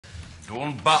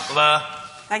Dawn Butler.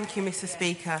 Thank you, Mr.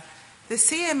 Speaker. The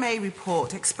CMA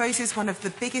report exposes one of the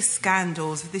biggest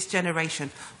scandals of this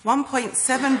generation,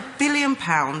 £1.7 billion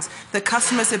that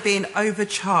customers are being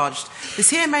overcharged. The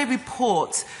CMA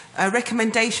report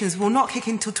recommendations will not kick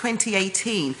in until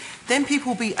 2018. Then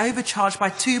people will be overcharged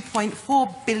by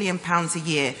 £2.4 billion a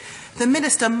year. The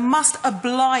Minister must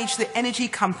oblige the energy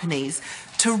companies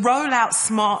to roll out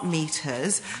smart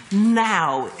meters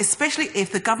now, especially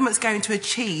if the government's going to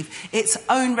achieve its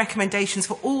own recommendations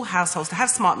for all households to have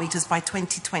smart meters by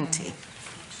 2020.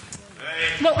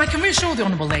 Well, I can reassure the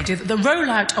Honourable Lady that the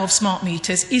rollout of smart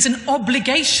meters is an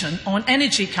obligation on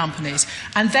energy companies,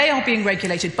 and they are being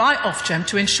regulated by Ofgem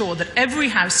to ensure that every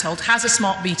household has a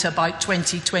smart meter by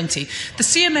 2020. The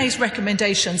CMA's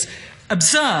recommendations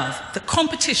observe that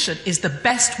competition is the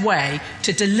best way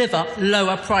to deliver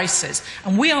lower prices,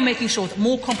 and we are making sure that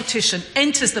more competition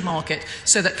enters the market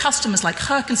so that customers like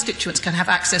her constituents can have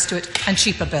access to it and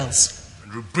cheaper bills.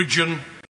 Andrew Bridgen.